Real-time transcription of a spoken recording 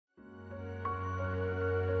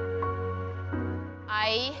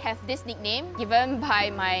I have this nickname given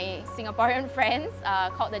by my Singaporean friends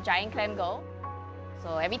called the Giant Clam Girl.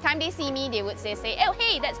 So every time they see me, they would say, "Oh,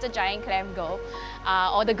 hey, that's the Giant Clam Girl,"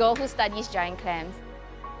 or the girl who studies giant clams.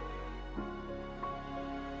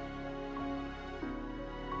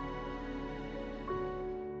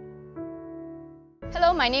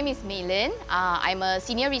 Hello, my name is Mei Lin. I'm a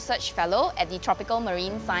Senior Research Fellow at the Tropical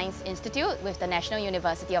Marine Science Institute with the National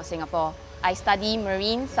University of Singapore. I study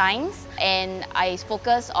marine science and I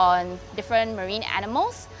focus on different marine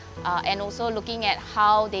animals and also looking at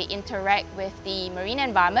how they interact with the marine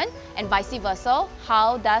environment and vice versa.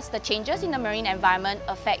 How does the changes in the marine environment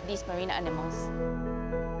affect these marine animals?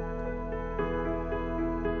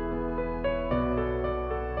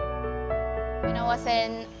 When I was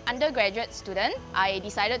an undergraduate student, I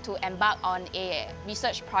decided to embark on a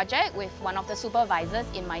research project with one of the supervisors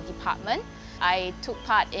in my department. I took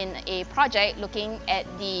part in a project looking at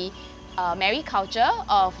the mariculture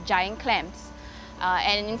of giant clams.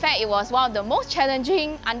 And in fact, it was one of the most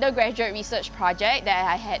challenging undergraduate research projects that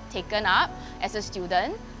I had taken up as a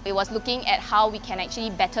student. It was looking at how we can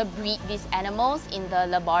actually better breed these animals in the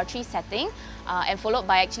laboratory setting and followed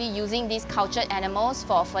by actually using these cultured animals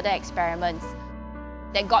for further experiments.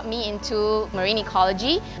 That got me into marine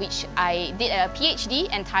ecology, which I did a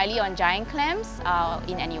PhD entirely on giant clams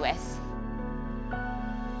in NUS.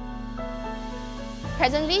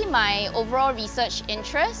 Presently, my overall research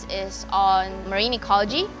interest is on marine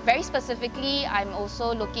ecology. Very specifically, I'm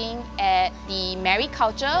also looking at the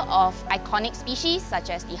mariculture of iconic species such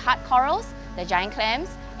as the hard corals, the giant clams,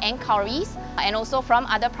 and cowries, and also from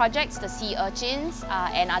other projects, the sea urchins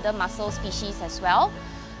and other mussel species as well.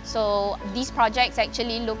 So these projects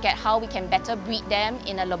actually look at how we can better breed them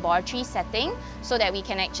in a laboratory setting so that we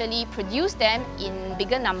can actually produce them in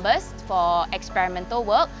bigger numbers for experimental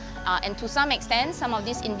work. And to some extent, some of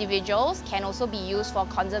these individuals can also be used for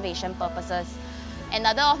conservation purposes.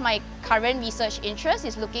 Another of my current research interests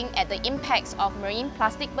is looking at the impacts of marine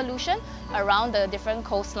plastic pollution around the different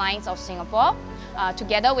coastlines of Singapore.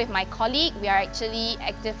 Together with my colleague, we are actually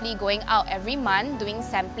actively going out every month doing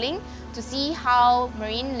sampling to see how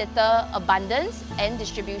marine litter abundance and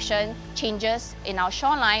distribution changes in our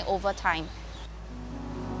shoreline over time.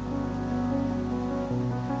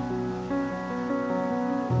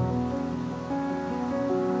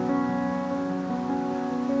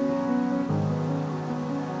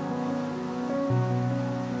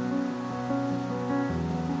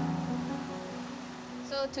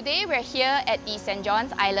 Today we're here at the St.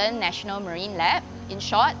 John's Island National Marine Lab, in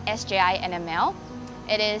short SJI-NML.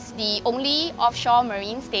 It is the only offshore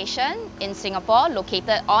marine station in Singapore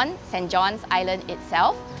located on St. John's Island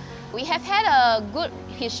itself. We have had a good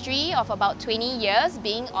history of about 20 years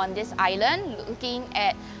being on this island, looking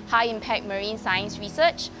at high-impact marine science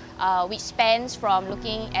research, which spans from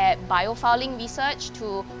looking at biofouling research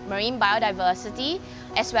to marine biodiversity,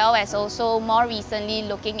 as well as also more recently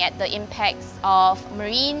looking at the impacts of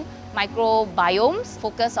marine microbiomes,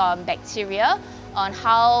 focus on bacteria, on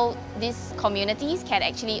how these communities can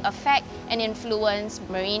actually affect and influence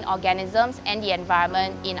marine organisms and the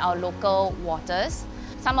environment in our local waters.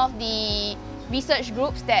 Some of the research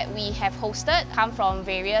groups that we have hosted come from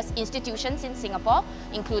various institutions in Singapore,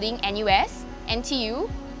 including NUS, NTU,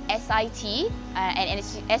 SIT, and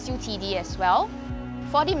SUTD as well.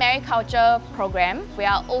 For the mariculture program, we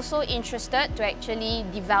are also interested to actually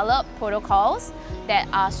develop protocols that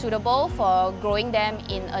are suitable for growing them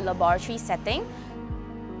in a laboratory setting.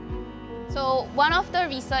 So one of the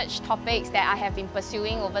research topics that I have been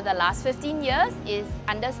pursuing over the last 15 years is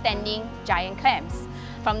understanding giant clams.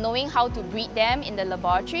 From knowing how to breed them in the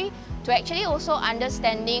laboratory to actually also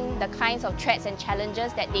understanding the kinds of threats and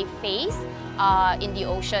challenges that they face in the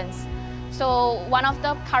oceans. So one of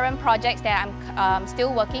the current projects that I'm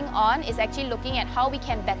still working on is actually looking at how we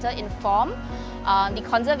can better inform the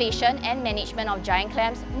conservation and management of giant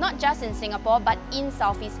clams, not just in Singapore, but in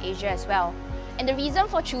Southeast Asia as well. And the reason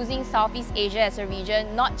for choosing Southeast Asia as a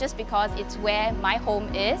region, not just because it's where my home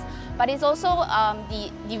is, but it's also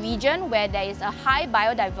the region where there is a high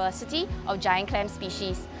biodiversity of giant clam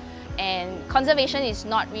species. And conservation is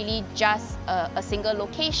not really just a single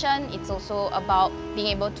location, it's also about being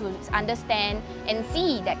able to understand and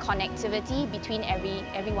see that connectivity between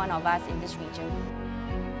every one of us in this region.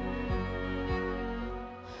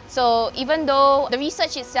 So even though the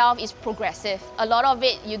research itself is progressive, a lot of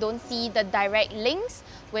it you don't see the direct links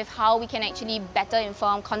with how we can actually better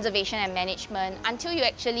inform conservation and management until you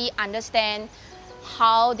actually understand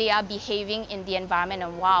how they are behaving in the environment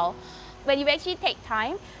and wild. When you actually take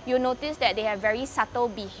time, you'll notice that they have very subtle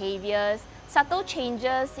behaviors, subtle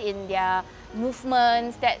changes in their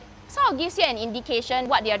movements that sort of gives you an indication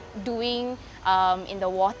what they are doing in the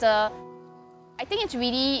water. I think it's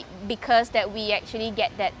really because that we actually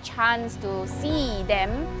get that chance to see them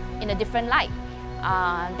in a different light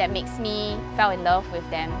that makes me fall in love with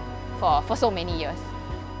them for so many years.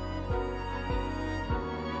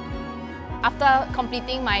 After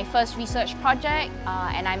completing my first research project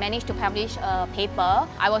and I managed to publish a paper,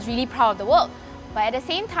 I was really proud of the work. But at the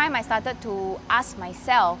same time, I started to ask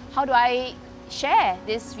myself, how do I share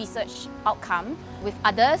this research outcome with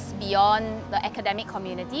others beyond the academic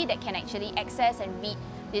community that can actually access and read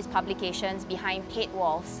these publications behind paid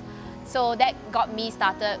walls? So that got me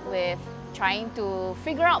started with trying to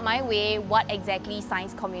figure out my way what exactly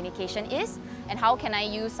science communication is and how can I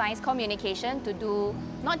use science communication to do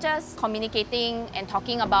not just communicating and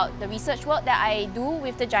talking about the research work that I do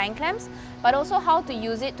with the giant clams, but also how to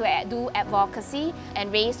use it to do advocacy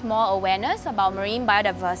and raise more awareness about marine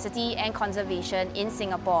biodiversity and conservation in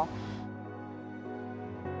Singapore.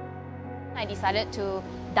 I decided to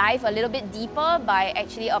dive a little bit deeper by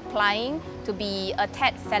actually applying to be a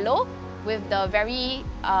TED Fellow with the very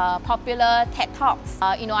popular TED Talks.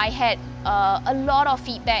 I had a lot of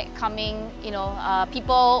feedback coming,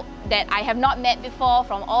 people that I have not met before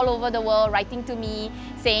from all over the world writing to me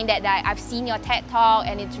saying that I've seen your TED Talk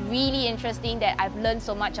and it's really interesting that I've learned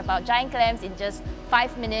so much about giant clams in just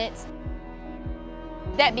 5 minutes.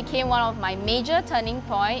 That became one of my major turning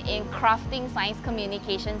points in crafting science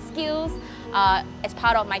communication skills as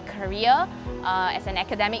part of my career as an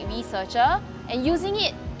academic researcher and using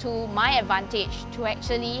it to my advantage to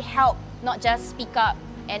actually help not just speak up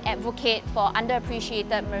and advocate for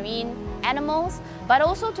underappreciated marine animals, but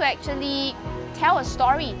also to actually tell a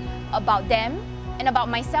story about them and about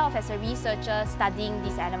myself as a researcher studying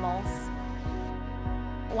these animals.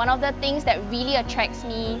 One of the things that really attracts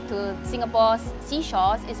me to Singapore's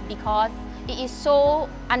seashores is because it is so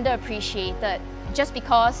underappreciated, just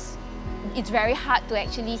because it's very hard to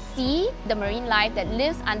actually see the marine life that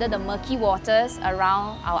lives under the murky waters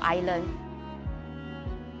around our island.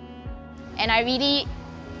 And I really,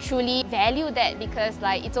 truly value that because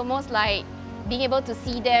it's almost like being able to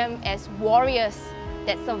see them as warriors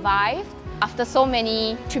that survived after so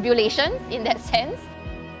many tribulations in that sense.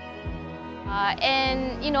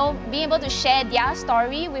 And being able to share their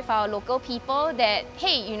story with our local people that,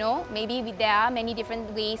 hey, maybe there are many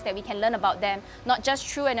different ways that we can learn about them, not just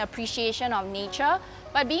through an appreciation of nature,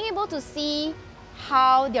 but being able to see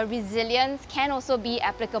how their resilience can also be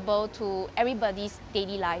applicable to everybody's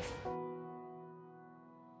daily life.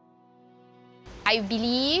 I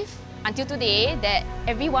believe until today that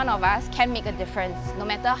every one of us can make a difference, no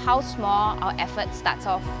matter how small our effort starts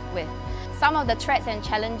off with. Some of the threats and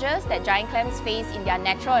challenges that giant clams face in their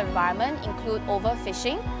natural environment include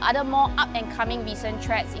overfishing. Other more up-and-coming recent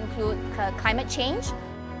threats include climate change.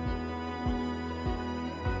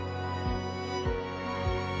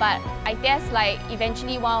 But I guess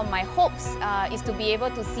eventually one of my hopes is to be able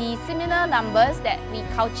to see similar numbers that we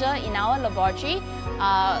culture in our laboratory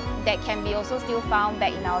that can be also still found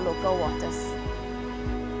back in our local waters.